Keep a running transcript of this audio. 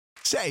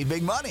Save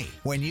big money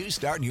when you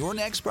start your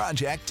next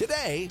project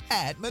today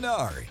at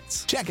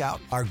Menards. Check out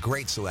our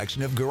great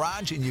selection of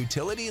garage and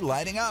utility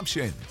lighting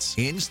options.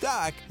 In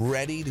stock,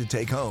 ready to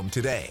take home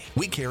today.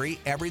 We carry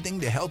everything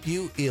to help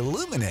you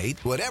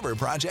illuminate whatever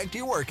project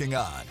you're working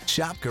on.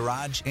 Shop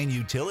garage and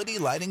utility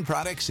lighting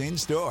products in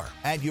store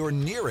at your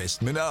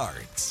nearest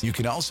Menards. You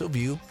can also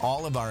view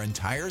all of our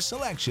entire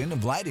selection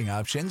of lighting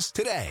options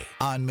today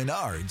on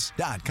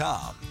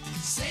Menards.com.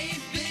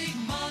 Save big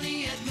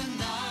money at Menards.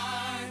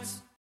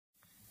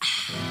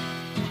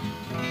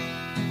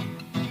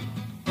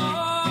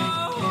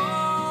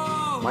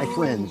 My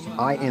friends,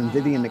 I am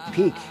Vivian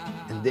McPeak,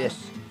 and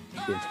this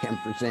is Hemp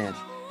Present.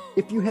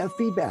 If you have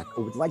feedback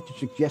or would like to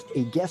suggest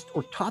a guest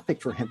or topic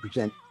for Hemp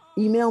Present,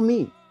 email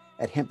me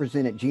at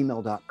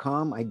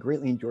hemppresent@gmail.com. I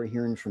greatly enjoy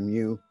hearing from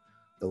you,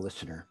 the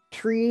listener.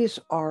 Trees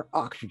are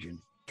oxygen.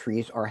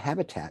 Trees are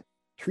habitat.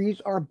 Trees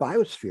are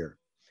biosphere.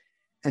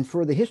 And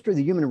for the history of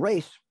the human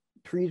race,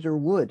 trees are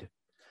wood.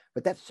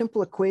 But that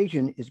simple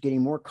equation is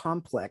getting more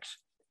complex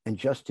and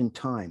just in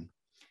time.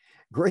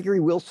 Gregory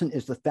Wilson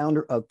is the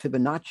founder of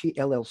Fibonacci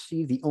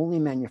LLC, the only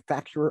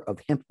manufacturer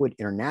of HempWood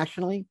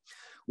internationally.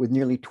 With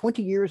nearly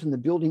 20 years in the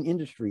building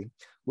industry,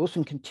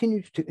 Wilson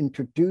continues to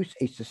introduce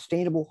a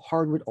sustainable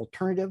hardwood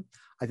alternative.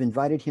 I've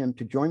invited him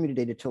to join me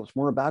today to tell us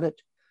more about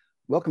it.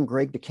 Welcome,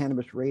 Greg, to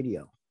Cannabis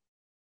Radio.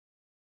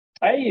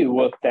 Hey,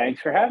 well, thanks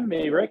for having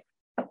me, Rick.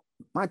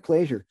 My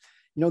pleasure.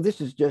 You know,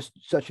 this is just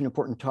such an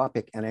important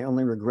topic, and I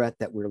only regret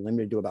that we're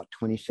limited to about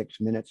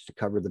 26 minutes to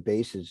cover the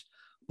bases.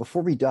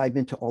 Before we dive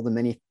into all the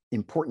many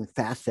important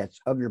facets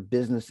of your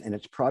business and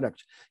its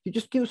products, you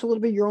just give us a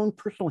little bit of your own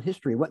personal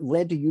history. What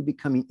led to you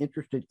becoming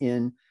interested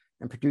in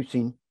and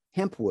producing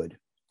HempWood?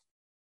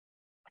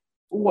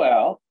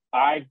 Well,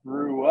 I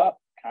grew up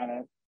kind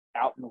of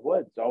out in the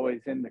woods,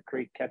 always in the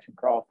creek catching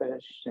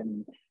crawfish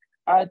and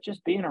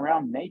just being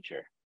around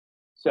nature.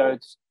 So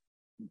it's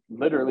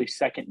literally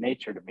second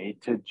nature to me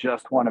to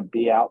just want to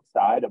be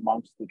outside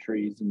amongst the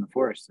trees and the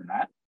forests and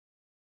that.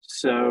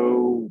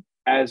 So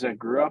as I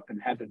grew up and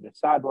had to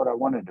decide what I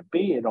wanted to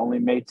be, it only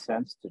made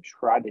sense to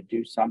try to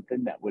do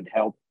something that would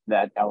help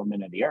that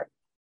element of the earth.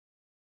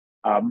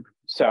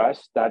 So I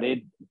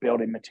studied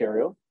building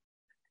materials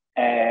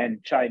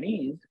and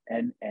Chinese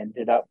and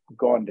ended up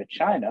going to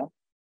China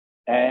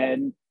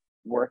and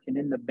working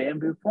in the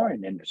bamboo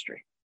flooring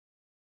industry.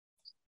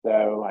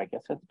 So I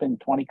guess that's been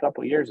 20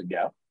 couple years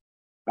ago.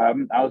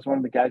 I was one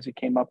of the guys who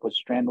came up with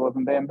strand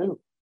woven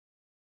bamboo.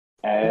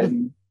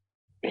 And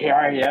here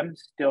I am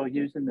still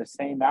using the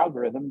same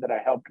algorithm that I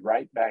helped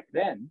write back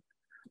then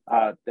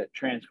that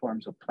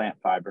transforms a plant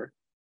fiber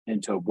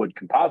into a wood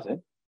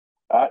composite.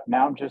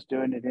 Now I'm just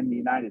doing it in the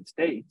United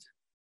States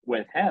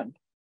with hemp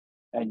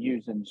and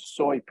using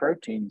soy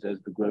proteins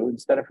as the glue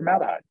instead of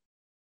formaldehyde.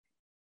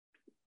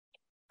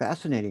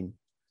 Fascinating.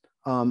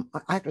 I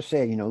have to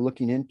say, you know,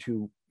 looking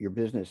into your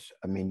business,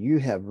 I mean, you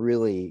have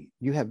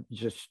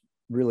just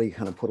really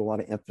kind of put a lot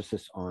of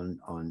emphasis on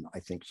I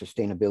think,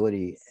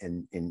 sustainability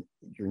and in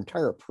your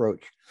entire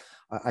approach.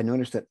 I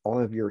noticed that all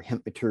of your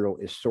hemp material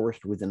is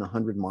sourced within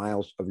 100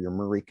 miles of your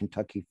Murray,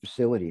 Kentucky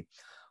facility.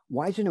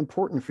 Why is it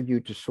important for you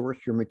to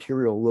source your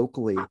material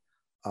locally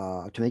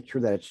to make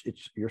sure that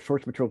it's your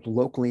source material is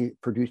locally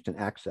produced and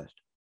accessed?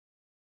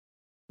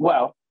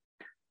 Well,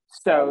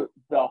 so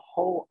the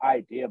whole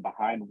idea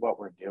behind what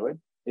we're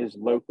doing is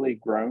locally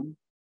grown,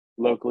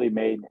 locally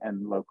made,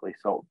 and locally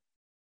sold.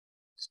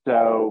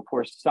 So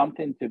for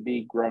something to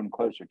be grown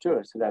closer to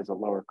us, it has a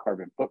lower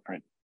carbon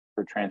footprint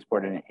for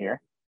transporting it here.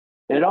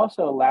 It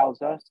also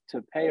allows us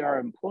to pay our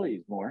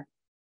employees more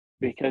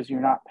because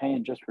you're not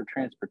paying just for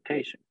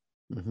transportation.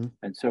 Mm-hmm.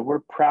 And so we're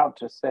proud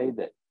to say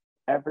that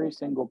every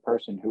single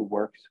person who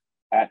works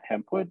at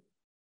HempWood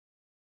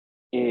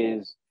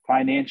is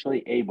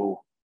financially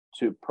able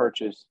to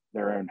purchase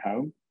their own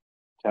home,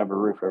 to have a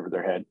roof over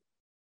their head,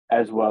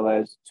 as well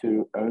as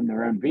to own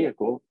their own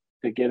vehicle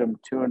to get them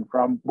to and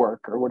from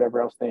work or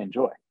whatever else they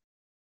enjoy.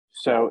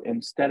 So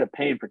instead of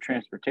paying for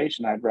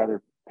transportation, I'd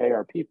rather pay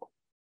our people.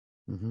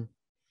 Mm-hmm.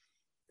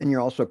 And you're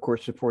also, of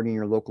course, supporting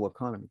your local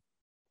economy.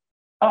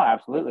 Oh,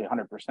 absolutely,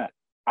 100%.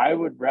 I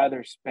would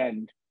rather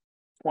spend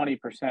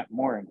 20%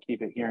 more and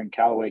keep it here in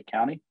Callaway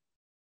County,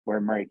 where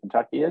Murray,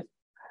 Kentucky is,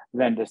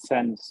 than to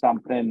send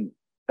something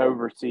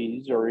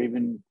overseas or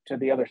even to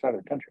the other side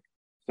of the country.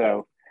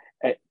 So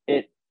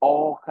it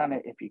all kind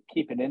of, if you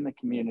keep it in the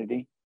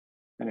community,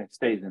 and it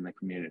stays in the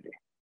community.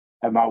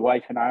 And my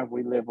wife and I,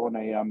 we live on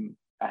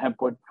a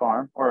hempwood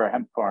farm or a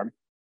hemp farm.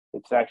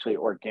 It's actually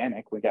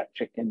organic. We got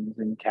chickens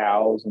and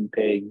cows and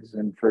pigs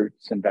and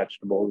fruits and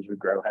vegetables. We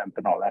grow hemp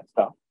and all that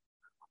stuff.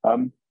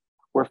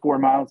 We're 4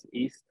 miles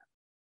east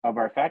of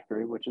our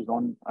factory, which is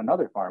on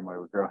another farm where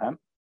we grow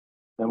hemp.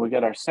 Then we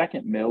got our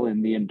second mill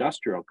in the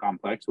industrial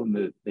complex on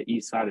the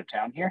east side of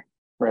town here,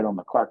 right on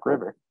the Clark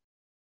River.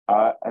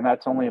 And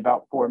that's only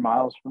about 4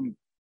 miles from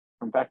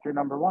factory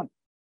number one.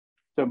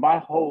 So my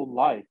whole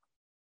life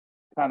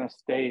kind of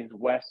stays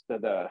west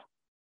of the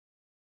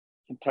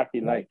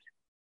Kentucky Lake.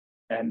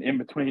 And in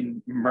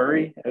between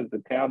Murray as the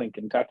town and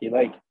Kentucky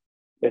Lake,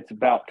 It's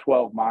about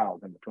 12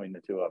 miles in between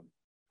the two of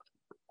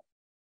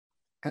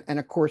them. And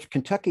of course,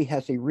 Kentucky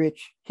has a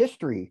rich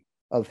history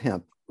of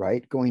hemp,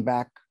 right? Going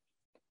back,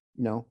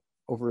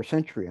 over a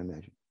century, I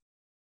imagine.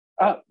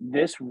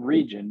 This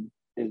region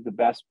is the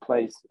best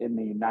place in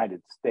the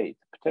United States,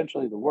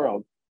 potentially the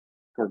world,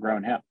 for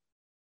growing hemp.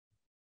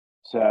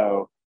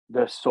 So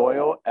the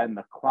soil and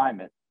the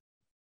climate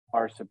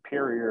are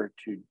superior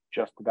to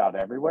just about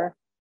everywhere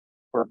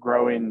for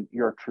growing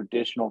your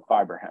traditional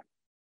fiber hemp.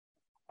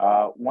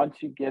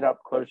 Once you get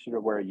up closer to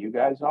where you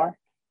guys are,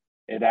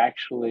 it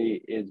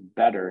actually is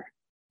better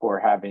for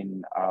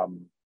having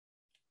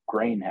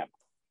grain hemp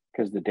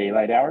because the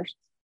daylight hours.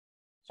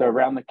 So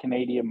around the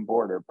Canadian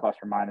border, plus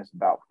or minus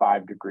about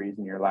 5 degrees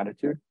in your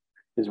latitude,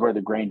 is where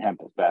the grain hemp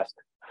is best.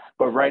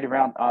 But right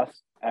around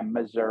us and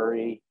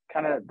Missouri,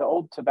 kind of the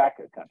old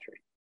tobacco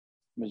country,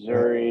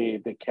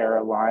 Missouri, the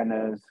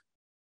Carolinas,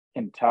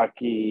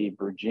 Kentucky,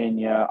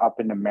 Virginia, up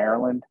into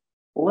Maryland,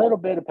 a little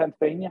bit of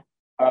Pennsylvania.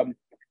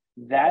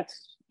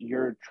 That's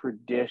your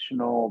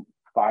traditional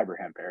fiber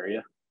hemp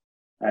area.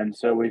 And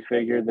so we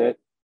figured that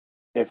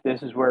if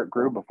this is where it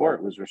grew before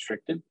it was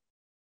restricted,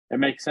 it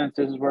makes sense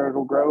this is where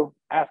it'll grow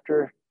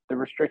after the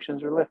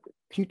restrictions are lifted.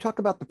 Can you talk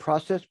about the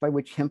process by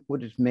which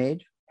HempWood is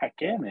made? Heck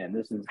yeah, man.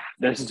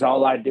 This is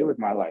all I do with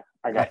my life.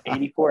 I got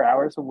 84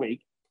 hours a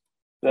week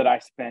that I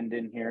spend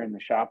in here in the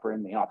shop or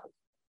in the office.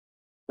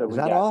 So is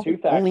that all?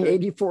 Only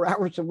 84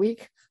 hours a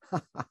week?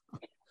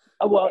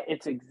 Well,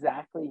 it's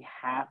exactly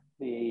half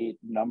the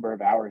number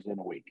of hours in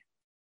a week.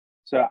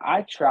 So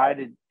I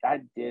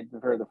did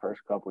for the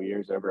first couple of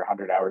years over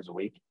 100 hours a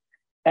week.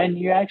 And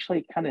you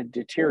actually kind of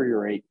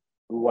deteriorate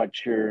what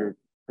you're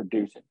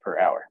producing per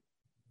hour.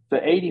 So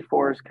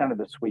 84 is kind of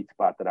the sweet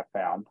spot that I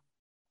found.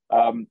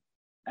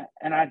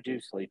 And I do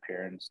sleep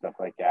here and stuff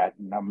like that.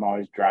 And I'm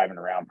always driving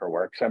around for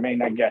work. So, I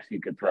mean, I guess you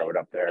could throw it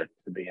up there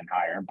to being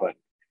higher, but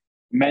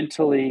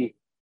mentally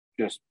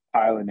just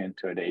piling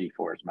into it,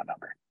 84 is my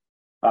number.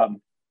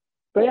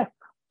 But yeah,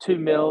 2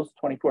 mills,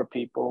 24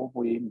 people.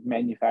 We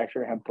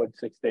manufacture HempWood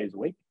 6 days a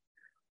week.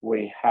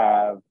 We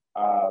have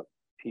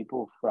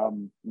people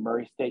from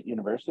Murray State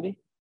University.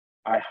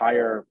 I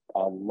hire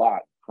a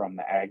lot from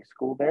the ag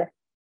school there.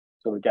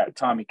 So we got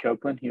Tommy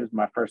Copeland. He was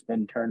my first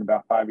intern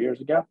about 5 years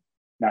ago.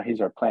 Now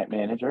he's our plant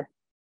manager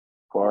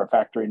for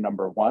factory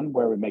number 1,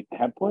 where we make the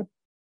HempWood.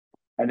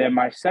 And then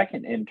my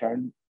second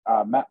intern,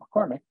 Matt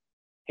McCormick,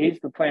 he's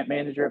the plant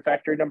manager at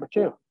factory number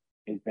 2.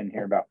 He's been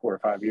here about 4 or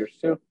 5 years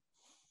too.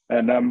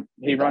 And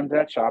he runs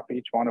that shop.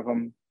 Each one of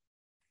them,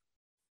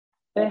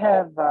 they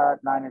have 9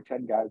 or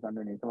 10 guys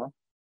underneath them.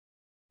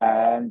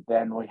 And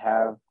then we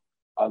have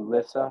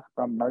Alyssa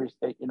from Murray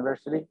State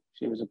University.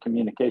 She was a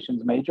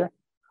communications major.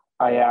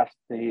 I asked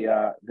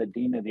the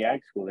dean of the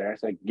ag school there, I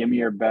said, give me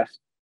your best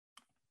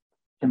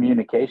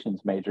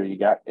communications major you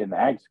got in the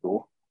ag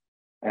school.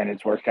 And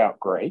it's worked out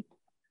great.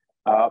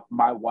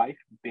 My wife,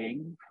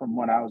 Bing, from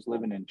when I was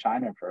living in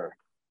China for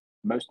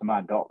most of my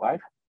adult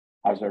life,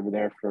 I was over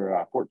there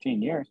for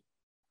 14 years.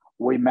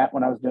 We met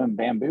when I was doing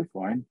bamboo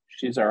flooring.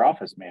 She's our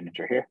office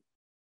manager here.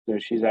 So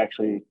she's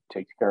actually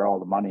takes care of all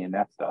the money and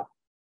that stuff.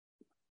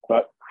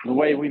 But the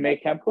way we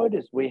make HempWood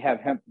is we have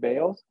hemp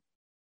bales,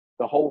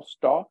 the whole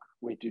stalk.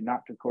 We do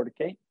not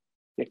decorticate.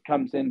 It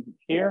comes in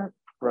here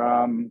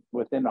from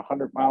within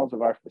 100 miles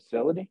of our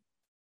facility.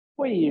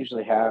 We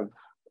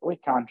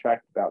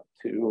contract about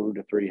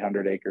 200 to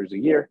 300 acres a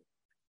year.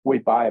 We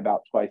buy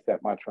about twice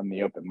that much from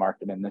the open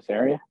market in this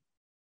area.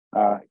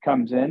 It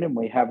comes in and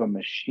we have a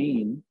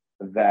machine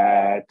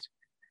that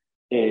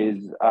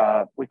is,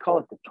 we call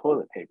it the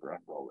toilet paper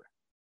unroller.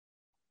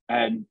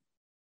 And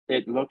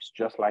it looks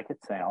just like it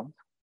sounds.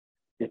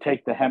 You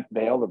take the hemp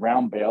bale, the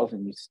round bales,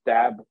 and you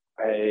stab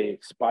a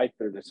spike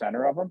through the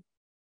center of them.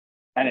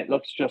 And it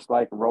looks just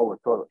like a roll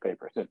of toilet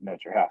paper sitting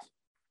at your house.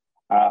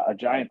 A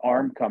giant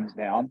arm comes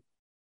down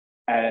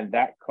and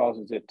that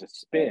causes it to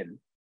spin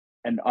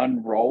and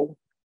unroll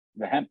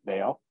the hemp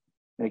bale.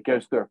 And it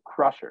goes through a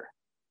crusher.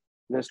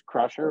 This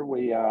crusher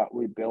we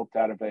built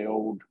out of an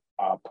old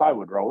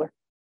plywood roller,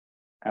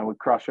 and we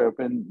crush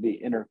open the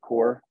inner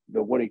core,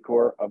 the woody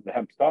core of the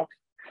hemp stalks.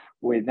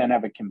 We then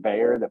have a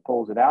conveyor that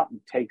pulls it out and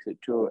takes it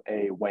to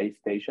a weigh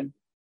station.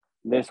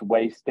 This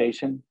weigh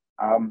station,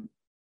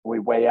 we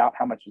weigh out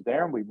how much is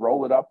there, and we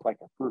roll it up like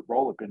a fruit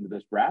roll-up into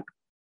this wrap,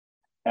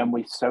 and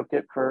we soak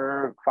it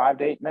for 5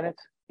 to 8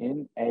 minutes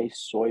in a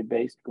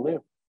soy-based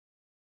glue.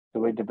 So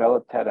we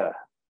developed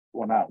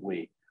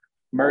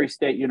Murray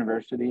State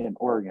University and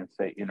Oregon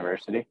State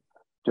University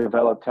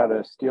developed how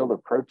to steal the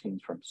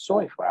proteins from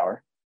soy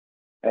flour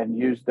and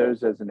use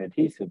those as an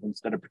adhesive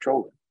instead of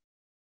petroleum.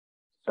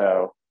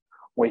 So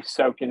we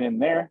soak it in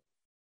there,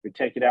 we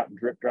take it out and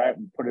drip dry it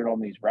and put it on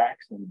these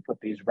racks, and we put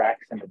these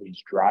racks into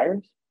these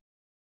dryers.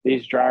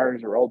 These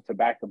dryers are old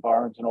tobacco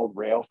barns and old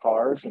rail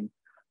cars, and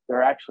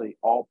they're actually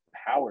all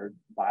powered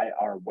by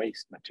our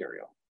waste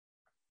material.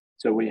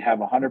 So we have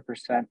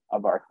 100%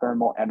 of our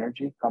thermal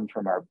energy comes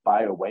from our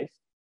bio waste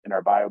in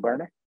our bio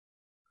burner.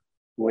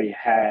 We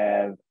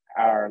have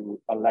our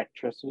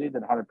electricity,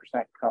 then 100%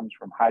 comes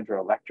from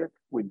hydroelectric.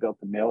 We built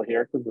the mill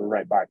here because we're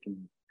right by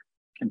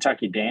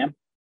Kentucky Dam.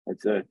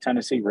 It's a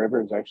Tennessee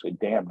River is actually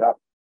dammed up,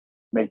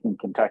 making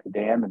Kentucky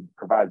Dam, and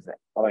provides the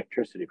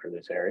electricity for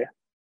this area.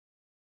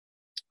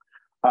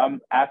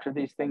 After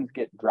these things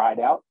get dried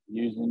out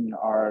using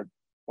our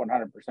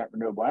 100%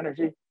 renewable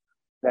energy,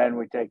 then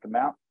we take them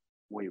out,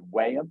 we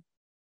weigh them,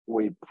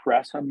 we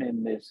press them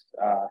in this,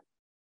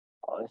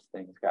 this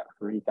thing's got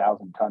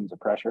 3,000 tons of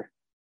pressure.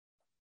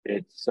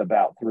 It's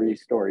about 3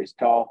 stories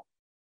tall.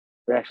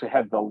 We actually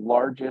have the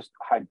largest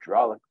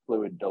hydraulic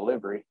fluid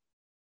delivery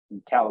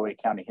in Callaway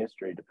County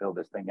history to fill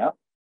this thing up.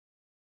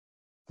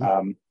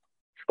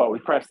 But we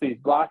press these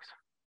blocks,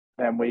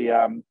 then we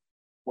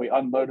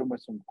unload them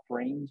with some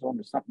cranes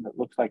onto something that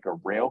looks like a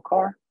rail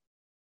car.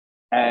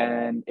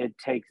 And it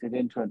takes it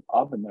into an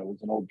oven that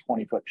was an old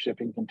 20-foot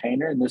shipping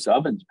container. And this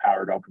oven's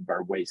powered off of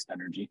our waste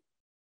energy.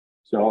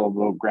 So all of the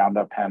little ground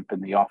up hemp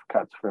and the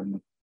offcuts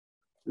from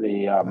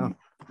the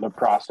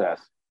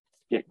process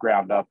get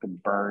ground up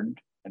and burned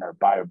in our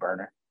bio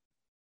burner.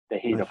 They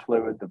heat a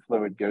fluid. The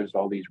fluid goes to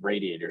all these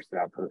radiators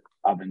throughout the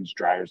ovens,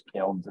 dryers,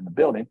 kilns in the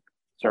building.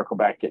 Circle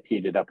back, get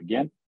heated up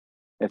again.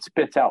 It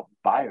spits out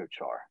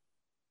biochar,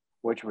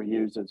 which we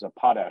use as a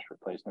potash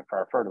replacement for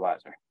our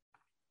fertilizer.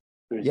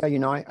 Yeah,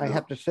 I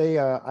have to say,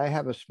 I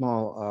have a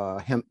small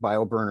hemp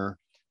bio burner.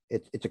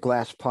 It's a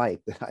glass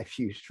pipe that I've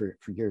used for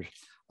years.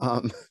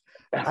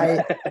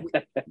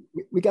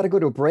 We got to go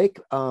to a break,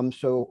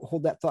 so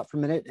hold that thought for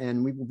a minute,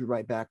 and we will be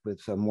right back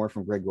with some more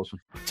from Greg Wilson.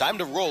 Time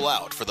to roll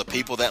out for the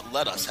people that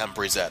let us hemp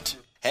present.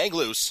 Hang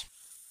loose.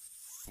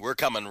 We're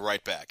coming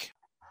right back.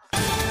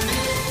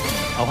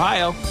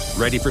 Ohio,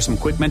 ready for some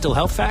quick mental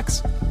health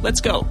facts? Let's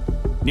go.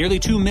 Nearly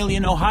 2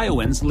 million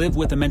Ohioans live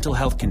with a mental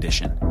health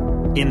condition.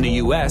 In the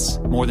U.S.,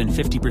 more than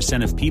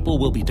 50% of people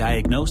will be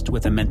diagnosed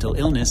with a mental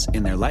illness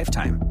in their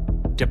lifetime.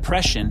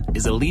 Depression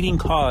is a leading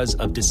cause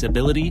of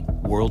disability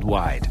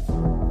worldwide.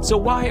 So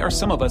why are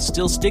some of us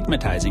still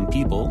stigmatizing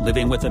people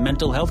living with a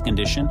mental health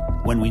condition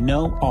when we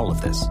know all of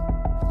this?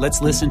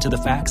 Let's listen to the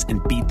facts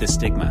and beat the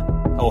stigma.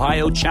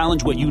 Ohio,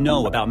 challenge what you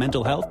know about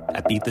mental health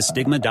at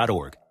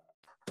beatthestigma.org.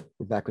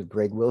 We're back with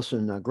Greg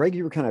Wilson. Greg,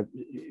 you were kind of,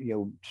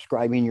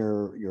 describing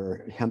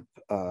your hemp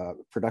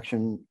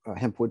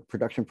HempWood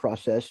production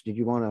process. Do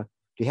you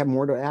have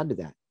more to add to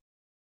that?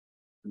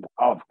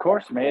 Of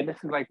course, man.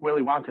 This is like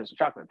Willy Wonka's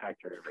chocolate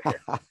factory over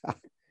here.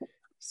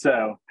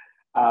 So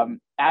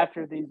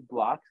after these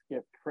blocks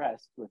get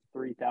pressed with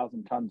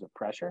 3,000 tons of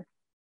pressure,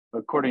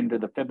 according to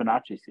the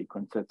Fibonacci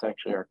sequence, that's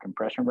actually our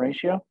compression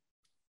ratio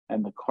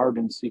and the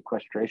carbon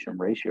sequestration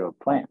ratio of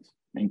plants,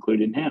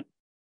 including hemp.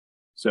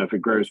 So if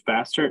it grows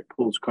faster, it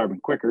pulls carbon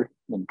quicker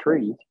than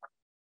trees.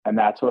 And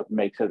that's what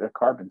makes it a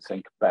carbon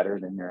sink better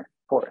than your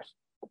forest.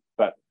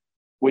 But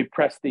we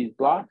press these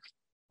blocks,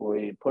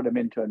 we put them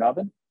into an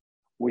oven,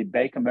 we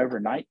bake them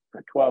overnight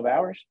for 12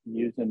 hours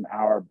using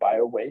our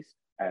bio waste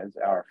as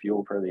our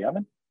fuel for the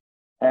oven.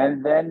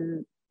 And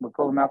then we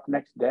pull them out the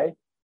next day.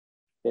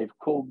 They've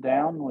cooled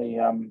down. We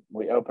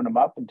open them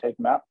up and take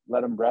them out,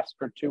 let them rest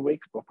for 2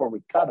 weeks before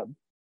we cut them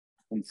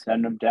and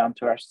send them down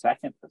to our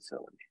second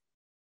facility.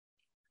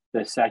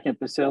 The second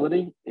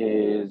facility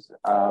is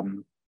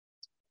 4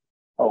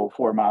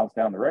 miles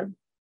down the road.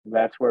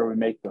 That's where we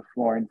make the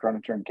flooring,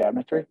 furniture, and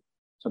cabinetry,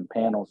 some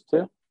panels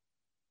too.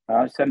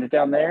 Send it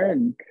down there,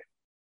 and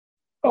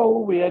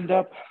we end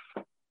up,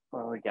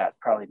 we got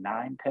probably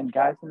 9-10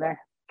 guys in there.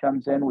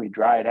 Comes in, we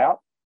dry it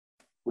out.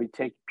 We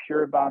take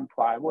Pure Bond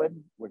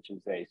plywood, which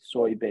is a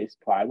soy-based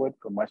plywood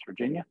from West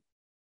Virginia.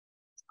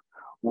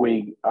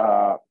 We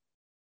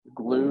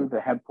glue the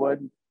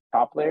HempWood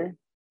top layer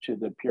to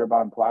the Pure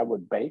Bond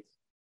plywood base,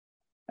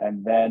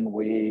 and then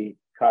we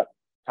cut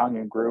tongue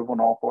and groove on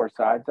all 4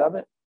 sides of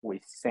it.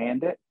 We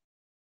sand it,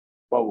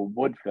 we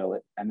wood fill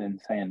it and then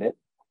sand it,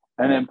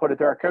 and then put it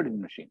through our coating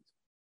machines.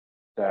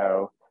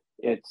 So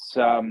it's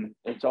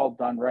all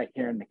done right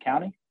here in the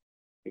county.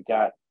 We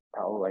got,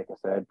 like I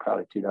said,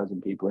 probably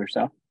 24 people or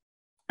so,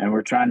 and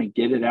we're trying to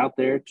get it out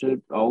there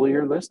to all of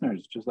your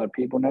listeners. Just let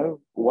people know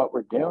what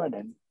we're doing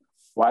and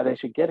why they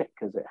should get it,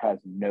 because it has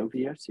no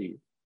VOCs.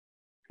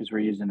 Because we're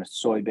using a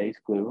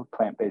soy-based glue,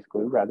 plant-based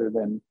glue, rather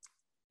than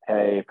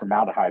a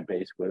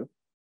formaldehyde-based glue.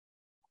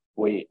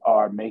 We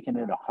are making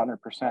it 100%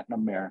 in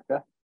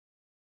America.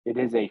 It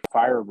is a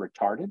fire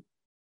retardant,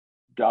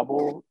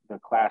 double the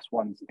class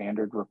 1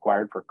 standard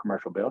required for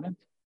commercial buildings.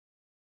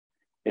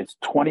 It's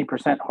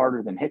 20%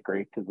 harder than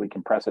hickory because we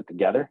compress it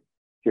together.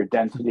 Your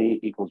density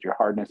equals your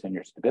hardness and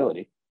your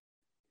stability.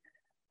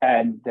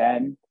 And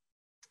then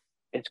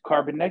it's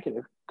carbon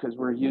negative because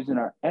we're using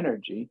our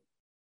energy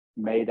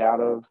made out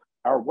of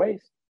our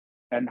waste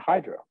and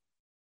hydro.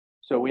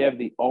 So we have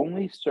the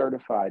only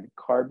certified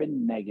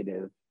carbon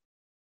negative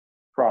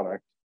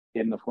product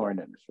in the flooring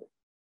industry.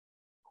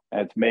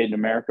 And it's made in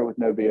America with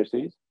no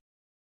VOCs.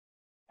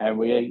 And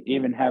we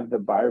even have the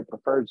buyer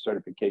preferred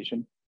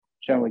certification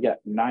showing we got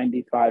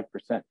 95%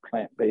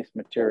 plant-based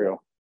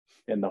material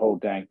in the whole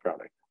dang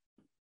product.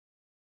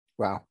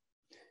 Wow.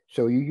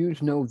 So you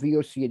use no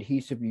VOC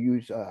adhesive. You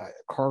use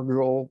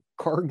Cargill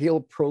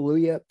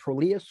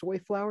Prolia soy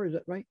flour. Is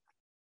that right?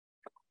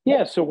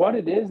 Yeah. So what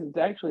it is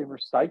actually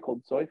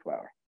recycled soy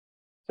flour.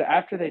 So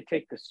after they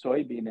take the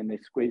soybean and they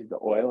squeeze the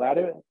oil out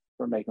of it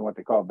for making what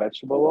they call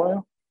vegetable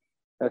oil,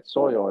 that's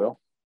soy oil.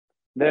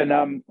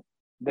 Then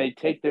they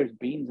take those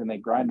beans and they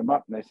grind them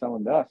up and they sell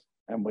them to us,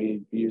 and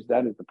we use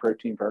that as the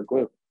protein for our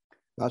glue.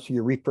 So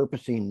you're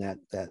repurposing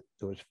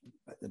those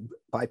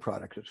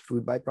byproducts, those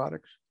food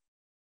byproducts.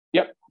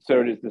 Yep.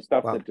 So it is the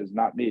stuff that does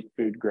not meet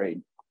food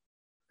grade.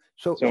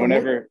 So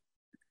whenever.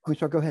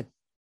 Go ahead.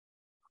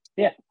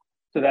 Yeah.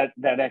 So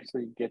that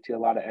actually gets you a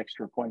lot of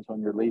extra points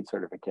on your LEED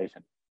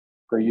certification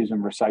for using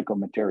recycled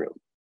materials.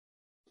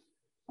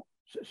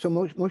 So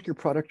most of your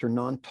products are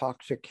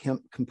non-toxic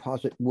hemp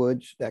composite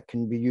woods that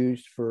can be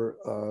used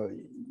for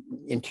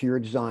interior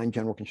design,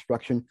 general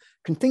construction.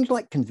 Can things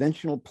like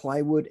conventional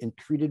plywood and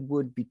treated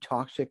wood be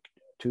toxic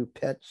to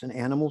pets and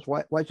animals?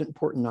 Why is it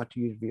important not to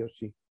use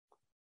VOC?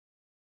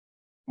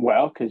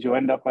 Well, because you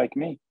end up like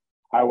me.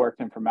 I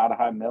worked in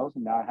formaldehyde mills,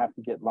 and now I have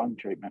to get lung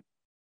treatment.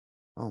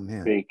 Oh,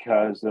 man.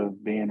 Because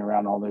of being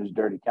around all those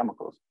dirty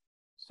chemicals.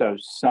 So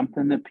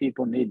something that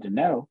people need to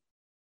know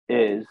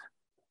is,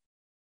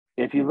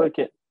 if you look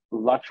at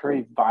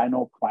luxury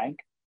vinyl plank,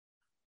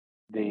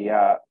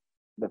 the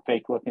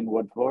fake looking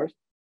wood floors,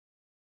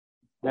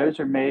 those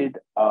are made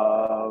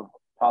of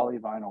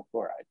polyvinyl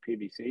chloride,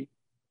 PVC.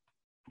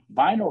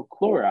 Vinyl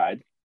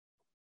chloride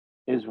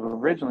is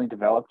originally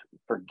developed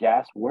for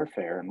gas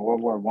warfare in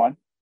World War I.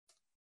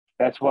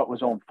 That's what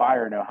was on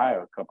fire in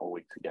Ohio a couple of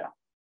weeks ago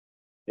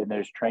in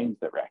those trains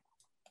that wrecked.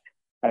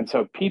 And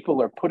so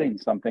people are putting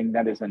something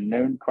that is a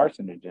known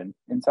carcinogen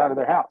inside of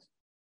their house.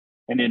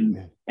 And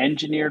in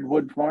engineered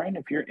wood flooring,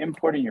 if you're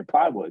importing your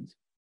plywoods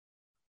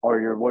or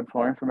your wood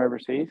flooring from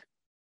overseas,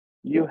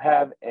 you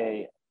have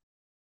a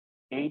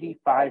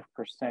 85%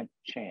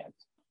 chance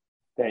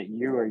that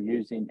you are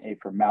using a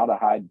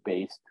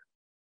formaldehyde-based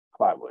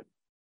plywood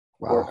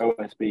or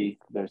OSB,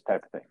 those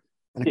type of things.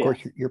 And of course,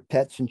 your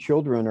pets and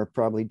children are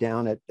probably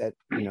down at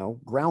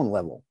ground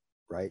level,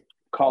 right?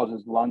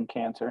 Causes lung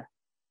cancer,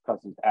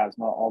 causes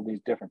asthma, all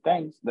these different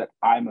things that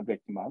I'm a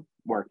victim of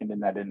working in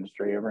that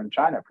industry over in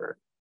China for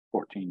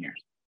 14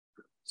 years.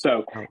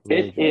 So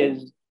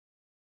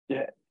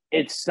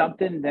it's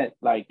something that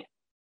like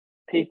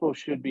people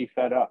should be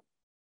fed up.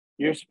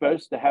 You're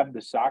supposed to have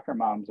the soccer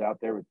moms out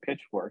there with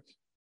pitchforks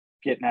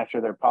getting after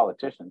their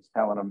politicians,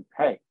 telling them,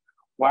 hey,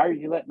 why are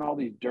you letting all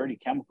these dirty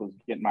chemicals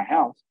get in my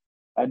house?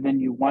 And then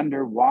you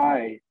wonder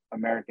why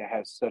America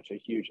has such a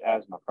huge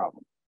asthma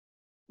problem,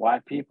 why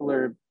people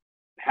are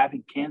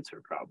having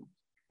cancer problems.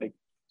 Like,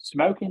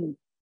 smoking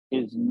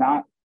is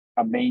not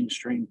a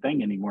mainstream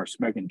thing anymore,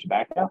 smoking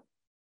tobacco,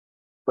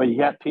 but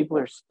yet people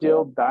are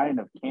still dying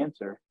of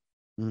cancer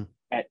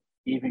at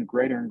even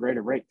greater and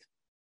greater rates.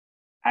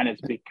 And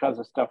it's because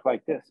of stuff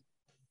like this.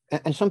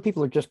 And some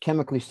people are just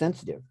chemically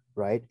sensitive,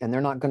 right? And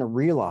they're not going to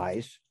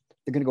realize,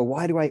 they're going to go,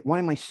 why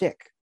am I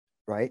sick?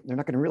 Right? They're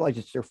not going to realize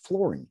it's their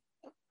flooring.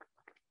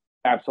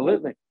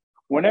 Absolutely.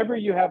 Whenever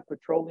you have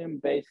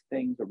petroleum-based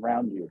things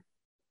around you,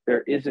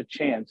 there is a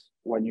chance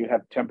when you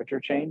have temperature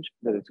change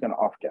that it's going to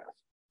off-gas.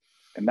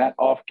 And that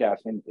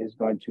off-gassing is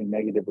going to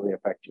negatively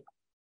affect you.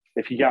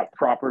 If you got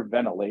proper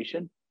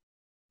ventilation,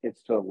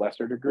 it's to a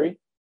lesser degree.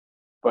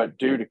 But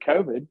due to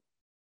COVID,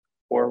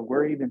 or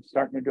we're even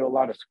starting to do a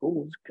lot of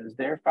schools, because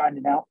they're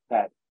finding out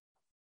that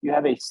you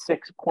have a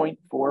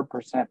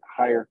 6.4%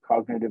 higher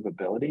cognitive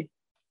ability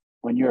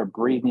when you're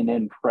breathing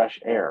in fresh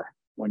air,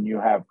 when you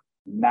have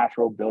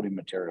natural building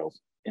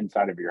materials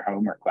inside of your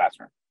home or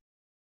classroom.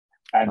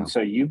 And so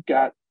you've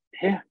got,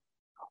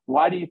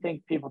 why do you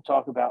think people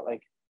talk about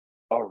like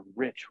a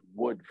rich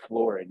wood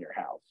floor in your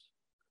house?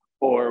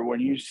 Or when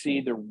you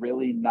see the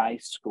really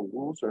nice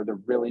schools or the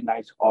really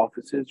nice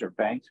offices or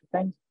banks or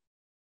things,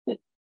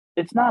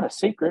 it's not a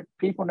secret.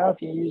 People know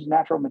if you use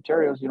natural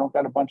materials, you don't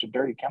got a bunch of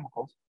dirty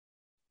chemicals.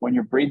 When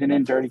you're breathing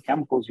in dirty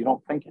chemicals, you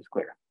don't think it's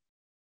clear.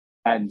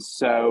 And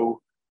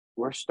so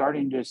we're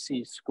starting to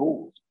see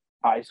schools,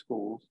 high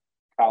schools,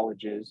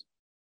 colleges,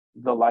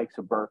 the likes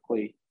of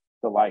Berkeley,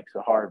 the likes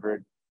of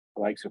Harvard,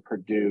 the likes of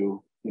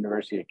Purdue,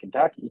 University of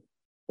Kentucky,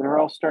 that are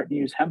all starting to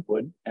use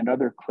HempWood and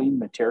other clean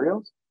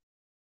materials.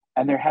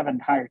 And they're having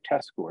higher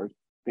test scores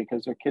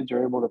because their kids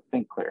are able to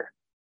think clear.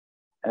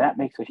 And that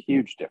makes a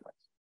huge difference.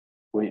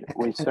 We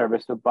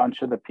service a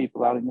bunch of the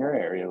people out in your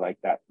area like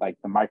that, like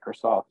the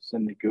Microsofts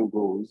and the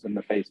Googles and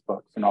the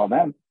Facebooks and all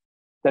them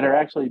that are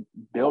actually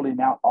building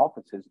out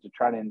offices to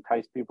try to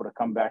entice people to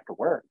come back to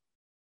work.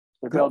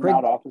 They're building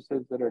out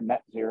offices that are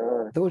net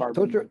zero. Or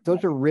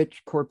those are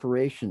rich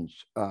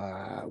corporations.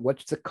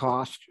 What's the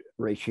cost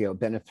ratio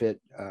benefit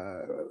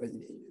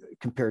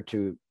compared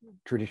to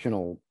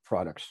traditional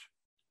products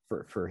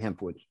for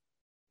HempWood?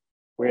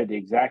 We're at the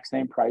exact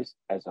same price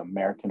as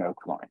American oak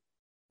flooring.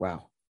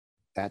 Wow.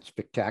 That's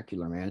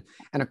spectacular, man.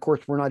 And of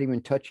course, we're not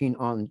even touching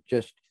on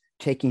just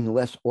taking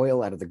less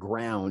oil out of the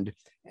ground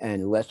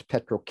and less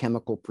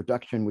petrochemical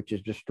production, which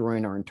is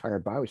destroying our entire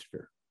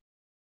biosphere.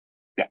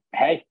 Yeah.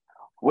 Hey,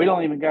 We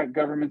don't even got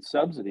government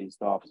subsidies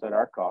to offset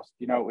our costs.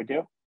 You know what we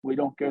do? We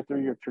don't go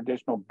through your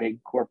traditional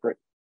big corporate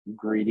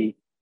greedy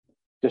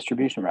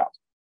distribution routes.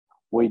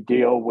 We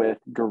deal with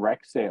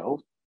direct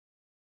sales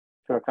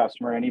to a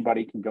customer.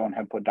 Anybody can go on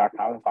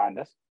HempWood.com and find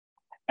us.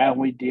 And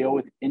we deal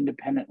with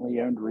independently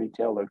owned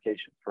retail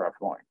locations for our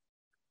flooring.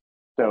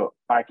 So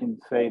I can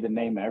say the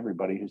name of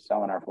everybody who's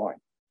selling our flooring.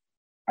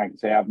 I can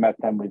say I've met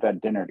them. We've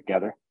had dinner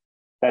together.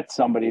 That's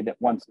somebody that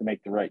wants to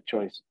make the right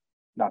choice,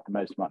 not the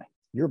most money.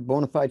 You're a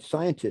bona fide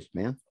scientist,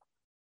 man.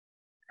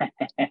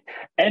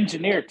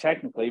 Engineer,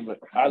 technically, but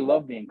I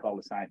love being called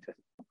a scientist.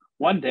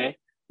 One day,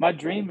 my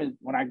dream is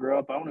when I grow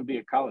up, I want to be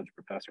a college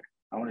professor.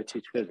 I want to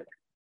teach physics.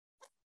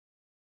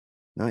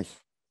 Nice.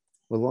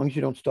 Well, as long as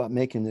you don't stop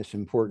making this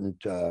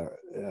important,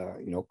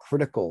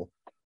 critical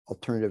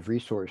alternative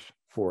resource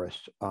for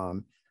us.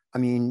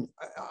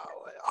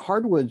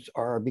 Hardwoods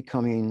are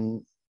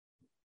becoming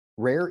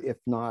rare, if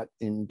not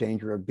in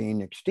danger of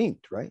being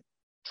extinct, right?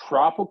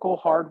 Tropical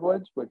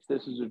hardwoods, which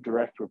this is a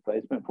direct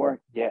replacement for,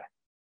 yeah,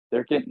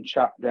 they're getting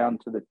chopped down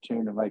to the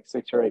tune of like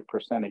 6 or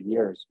 8% a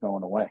year is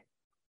going away.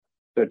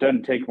 So it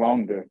doesn't take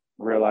long to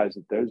realize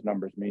that those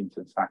numbers means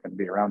it's not going to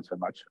be around so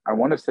much. I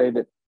want to say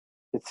that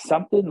it's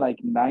something like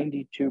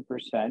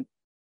 92%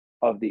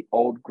 of the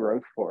old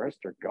growth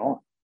forests are gone.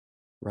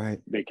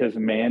 Right. Because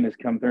man has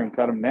come through and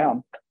cut them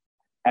down.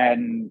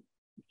 And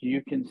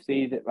you can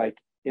see that like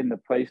in the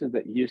places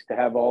that used to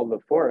have all the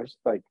forests,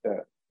 like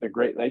the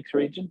Great Lakes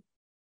region,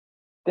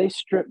 they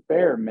stripped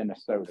bare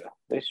Minnesota.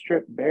 They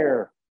stripped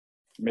bare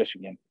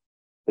Michigan.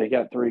 They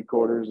got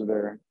 3/4 of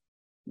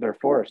their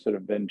forests that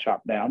have been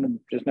chopped down and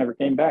just never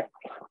came back.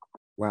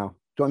 Wow.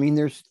 So,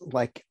 there's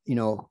like,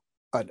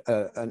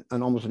 an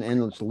almost an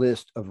endless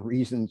list of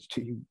reasons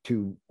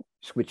to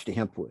switch to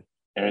hempwood.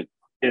 It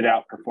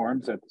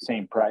outperforms at the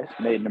same price,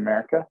 made in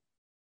America,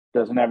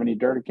 doesn't have any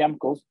dirty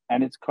chemicals,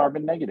 and it's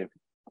carbon negative.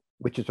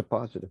 Which is a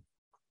positive.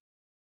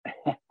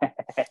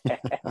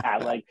 I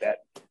like that.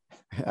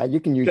 You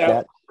can use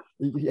that.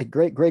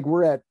 Greg,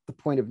 we're at the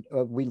point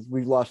of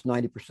we've lost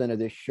 90% of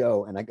this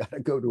show, and I got to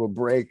go to a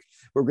break.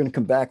 We're going to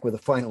come back with a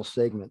final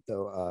segment,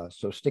 though.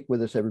 So stick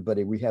with us,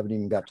 everybody. We haven't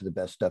even got to the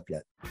best stuff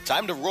yet.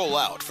 Time to roll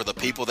out for the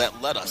people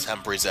that let us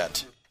hemp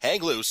present.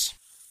 Hang loose.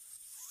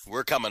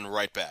 We're coming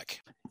right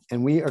back.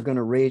 And we are going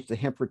to raise the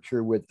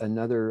temperature with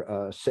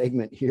another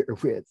segment here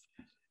with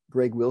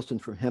Greg Wilson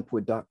from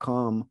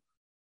HempWood.com.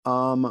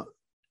 God,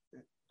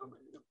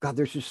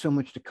 there's just so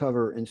much to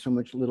cover in so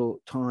much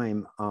little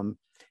time.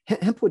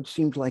 Hempwood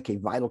seems like a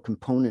vital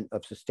component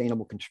of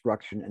sustainable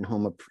construction and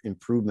home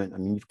improvement.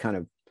 You've kind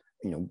of,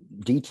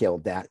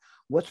 detailed that.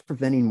 What's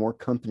preventing more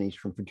companies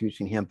from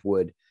producing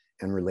hempwood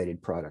and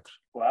related products?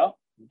 Well,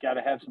 you got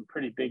to have some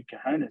pretty big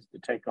cojones to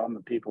take on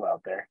the people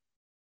out there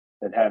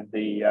that have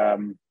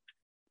the,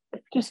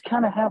 just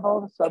kind of have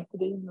all the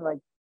subsidies. Like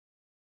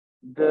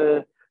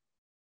the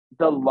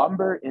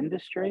lumber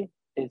industry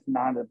is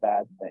not a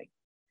bad thing.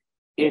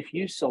 If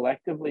you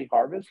selectively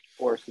harvest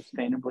or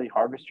sustainably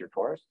harvest your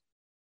forest,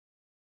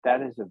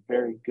 that is a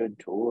very good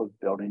tool of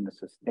building a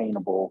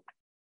sustainable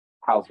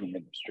housing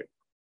industry.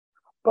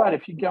 But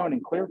if you go in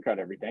and clear cut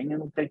everything,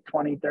 it'll take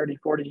 20, 30,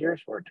 40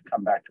 years for it to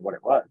come back to what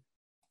it was.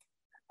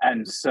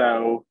 And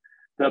so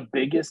the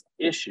biggest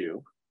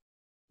issue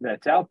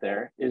that's out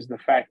there is the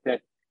fact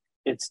that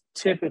it's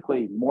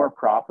typically more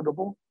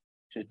profitable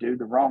to do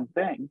the wrong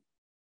thing,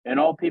 and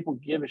all people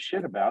give a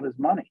shit about is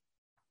money.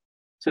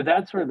 So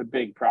that's where the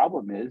big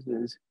problem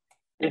is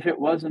if it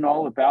wasn't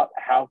all about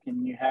how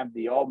can you have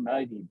the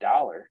almighty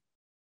dollar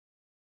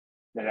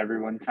that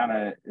everyone kind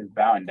of is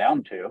bowing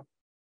down to,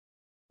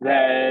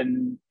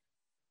 then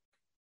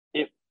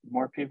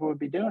more people would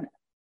be doing it.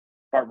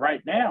 But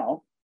right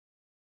now,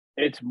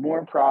 it's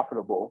more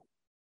profitable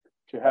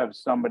to have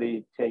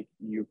somebody take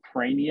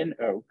Ukrainian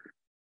oak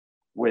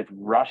with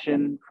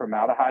Russian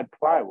formaldehyde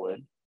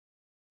plywood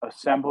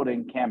assembled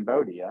in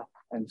Cambodia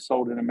and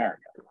sold in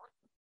America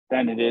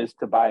than it is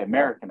to buy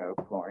American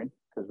oak flooring,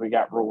 because we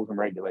got rules and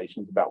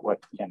regulations about what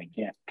you can and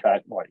can't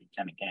cut, what you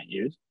can and can't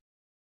use.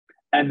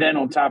 And then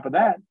on top of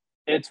that,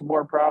 it's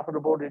more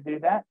profitable to do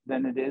that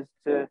than it is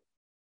to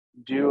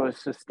do a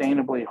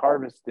sustainably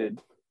harvested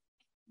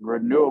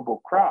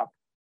renewable crop,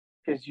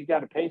 because you got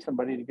to pay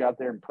somebody to go out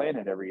there and plant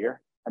it every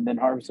year and then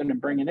harvest it and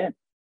bring it in,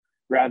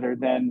 rather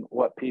than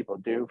what people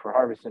do for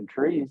harvesting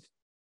trees,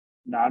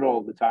 not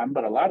all the time,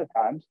 but a lot of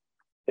times,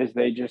 is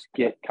they just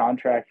get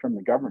contracts from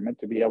the government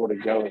to be able to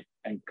go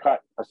and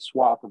cut a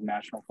swath of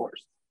national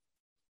forest.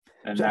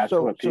 And that's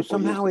what people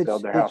somehow use to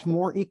build their house. It's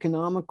more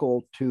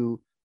economical to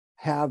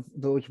have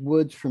those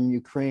woods from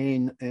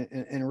Ukraine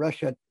and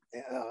Russia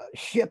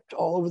shipped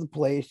all over the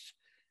place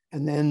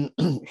and then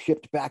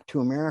shipped back to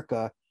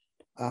America.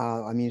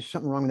 There's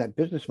something wrong with that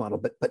business model.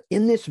 But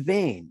in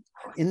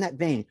that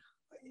vein,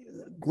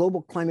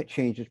 global climate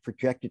change is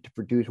projected to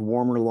produce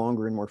warmer,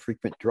 longer, and more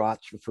frequent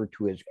droughts, referred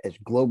to as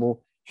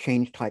global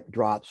change type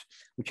droughts,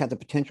 which have the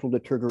potential to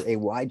trigger a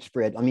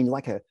widespread,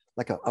 like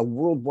a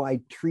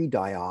worldwide tree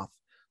die-off.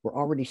 We're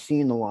already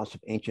seeing the loss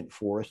of ancient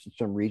forests in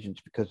some regions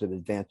because of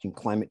advancing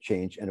climate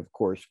change. And of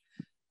course,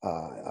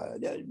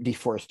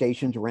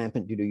 deforestation is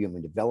rampant due to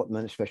human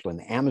development, especially in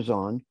the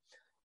Amazon,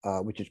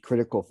 which is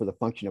critical for the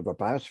function of our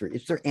biosphere.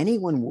 Is there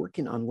anyone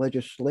working on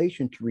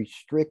legislation to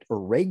restrict or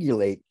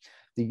regulate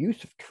the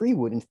use of tree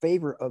wood in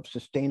favor of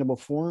sustainable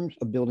forms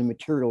of building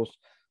materials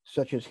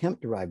such as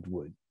hemp-derived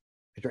wood?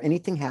 Is there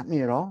anything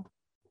happening at all?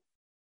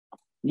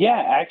 Yeah,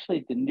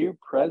 actually, the new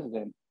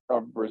president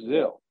of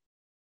Brazil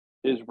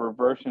is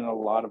reversing a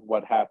lot of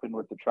what happened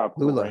with the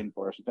tropical Lula.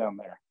 rainforest down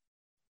there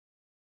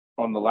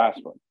on the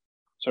last one.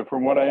 So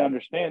from what I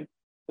understand,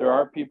 there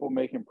are people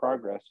making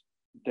progress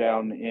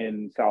down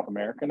in South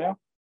America now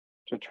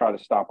to try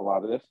to stop a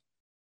lot of this.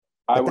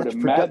 I would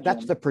imagine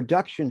that's the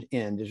production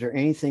end. Is there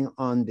anything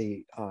on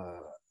the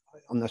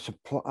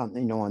supply, on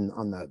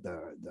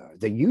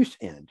the use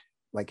end,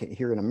 like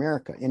here in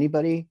America?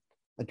 Anybody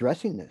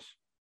addressing this?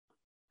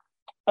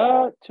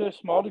 To a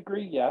small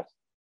degree, yes.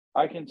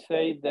 I can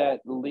say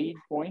that lead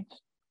points,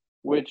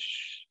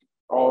 which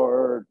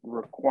are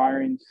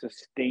requiring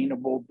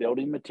sustainable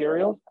building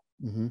materials,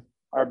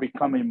 are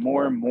becoming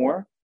more and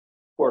more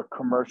for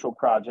commercial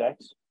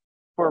projects.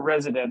 For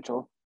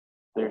residential,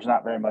 there's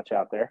not very much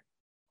out there.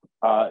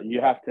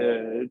 You have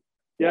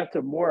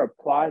to more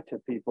apply to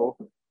people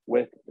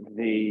with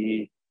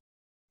the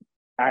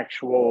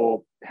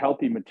actual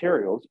healthy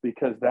materials,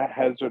 because that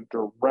has a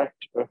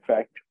direct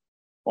effect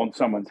on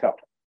someone's health.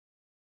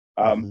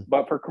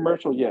 But for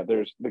commercial, yeah,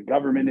 the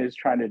government is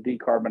trying to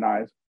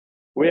decarbonize.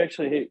 We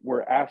actually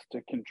were asked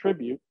to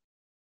contribute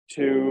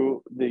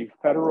to the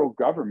federal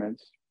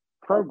government's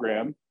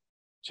program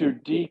to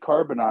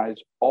decarbonize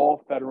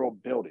all federal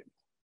buildings,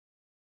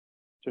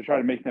 to try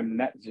to make them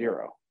net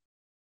zero.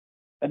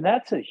 And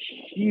that's a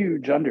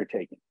huge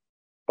undertaking.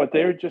 But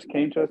they just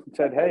came to us and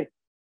said, hey,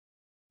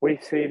 we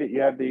see that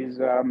you have these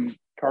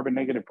carbon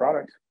negative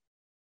products.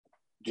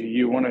 Do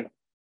you want to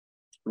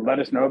let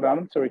us know about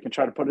them so we can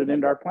try to put it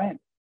into our plan?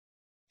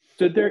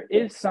 So there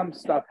is some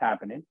stuff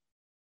happening.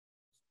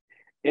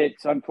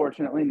 It's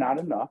unfortunately not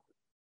enough,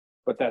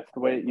 but that's the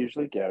way it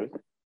usually goes.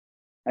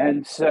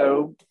 And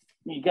so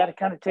you got to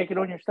kind of take it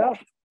on yourself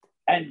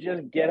and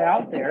just get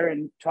out there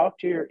and talk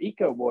to your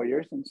eco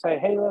warriors and say,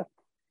 hey, look,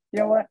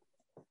 you know what?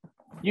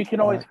 You can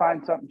always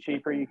find something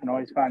cheaper. You can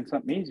always find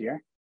something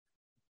easier,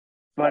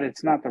 but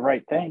it's not the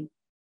right thing.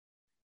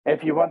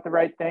 If you want the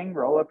right thing,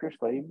 roll up your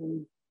sleeves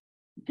and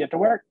get to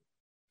work.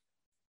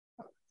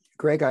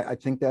 Greg, I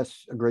think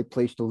that's a great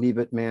place to leave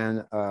it,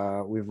 man.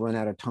 We've run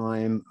out of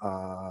time.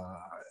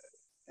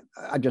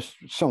 I'm just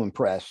so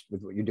impressed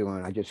with what you're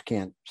doing. I just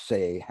can't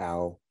say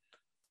how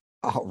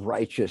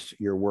righteous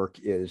your work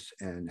is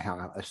and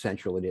how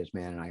essential it is,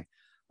 man. And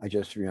I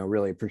just,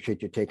 really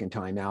appreciate you taking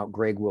time out.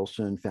 Greg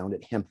Wilson, found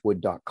at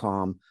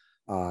HempWood.com.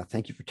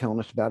 Thank you for telling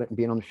us about it and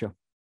being on the show.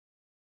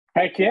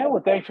 Heck yeah.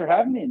 Well, thanks for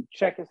having me, and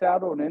check us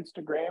out on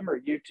Instagram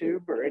or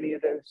YouTube or any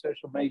of those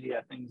social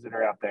media things that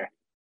are out there.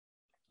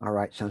 All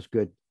right. Sounds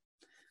good.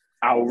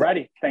 All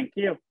righty. Thank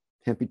you.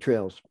 Hempy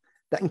Trails.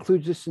 That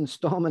concludes this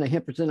installment of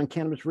Hemp Present on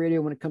Cannabis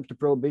Radio. When it comes to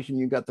prohibition,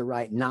 you got the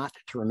right not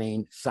to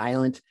remain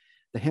silent.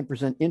 The Hemp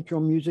Present intro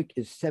music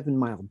is 7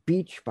 Mile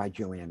Beach by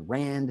Joanne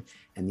Rand,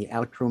 and the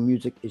outro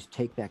music is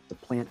Take Back the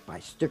Plant by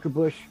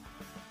Stickerbush.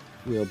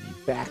 We'll be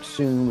back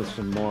soon with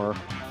some more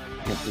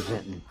Hemp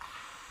Presenting.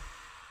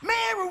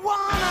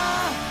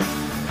 Marijuana,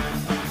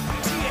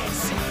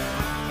 THC,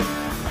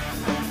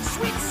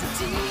 sweet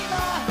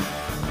sativa,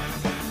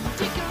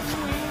 Dico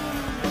Queen,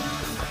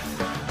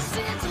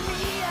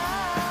 Santamia,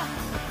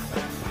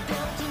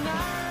 Delta 9,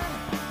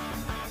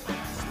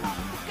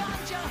 smoke the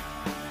ganja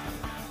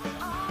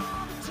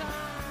all the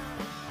time.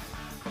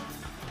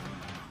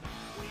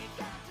 We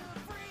got to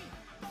free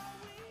the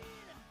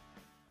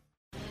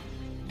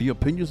weed. The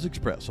opinions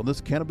expressed on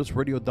this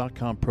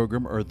CannabisRadio.com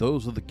program are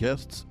those of the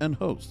guests and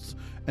hosts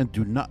and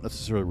do not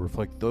necessarily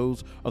reflect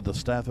those of the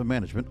staff and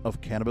management of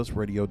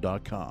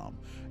CannabisRadio.com.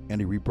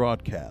 Any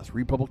rebroadcast,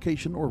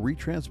 republication, or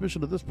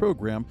retransmission of this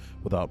program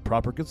without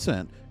proper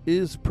consent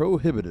is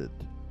prohibited.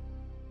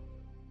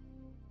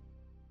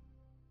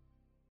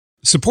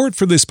 Support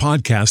for this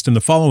podcast and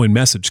the following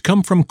message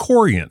come from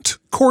Corient.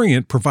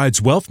 Corient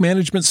provides wealth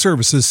management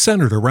services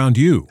centered around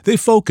you. They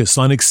focus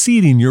on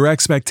exceeding your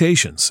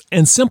expectations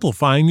and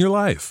simplifying your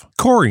life.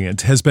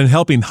 Corient has been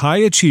helping high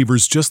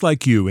achievers just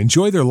like you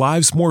enjoy their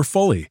lives more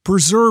fully,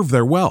 preserve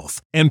their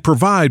wealth, and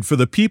provide for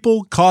the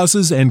people,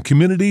 causes, and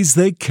communities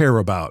they care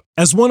about.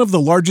 As one of the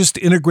largest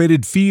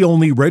integrated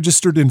fee-only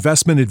registered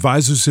investment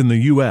advisors in the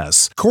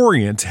U.S.,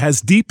 Corient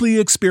has deeply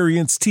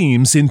experienced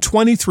teams in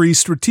 23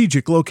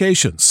 strategic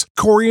locations.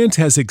 Corient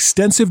has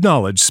extensive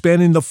knowledge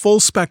spanning the full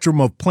spectrum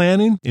of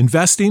planning,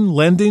 investing,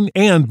 lending,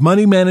 and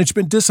money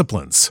management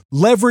disciplines.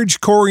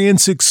 Leverage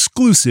Corient's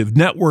exclusive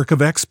network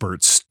of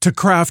experts to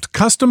craft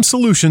custom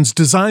solutions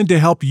designed to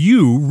help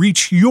you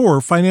reach your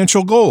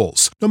financial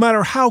goals, no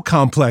matter how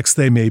complex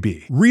they may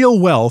be. Real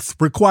wealth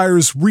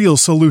requires real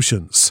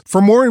solutions.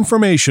 For more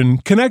information,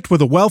 connect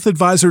with a wealth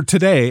advisor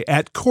today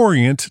at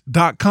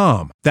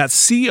Corient.com.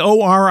 That's Corient.com.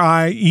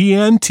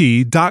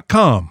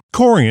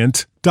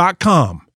 Corient.com.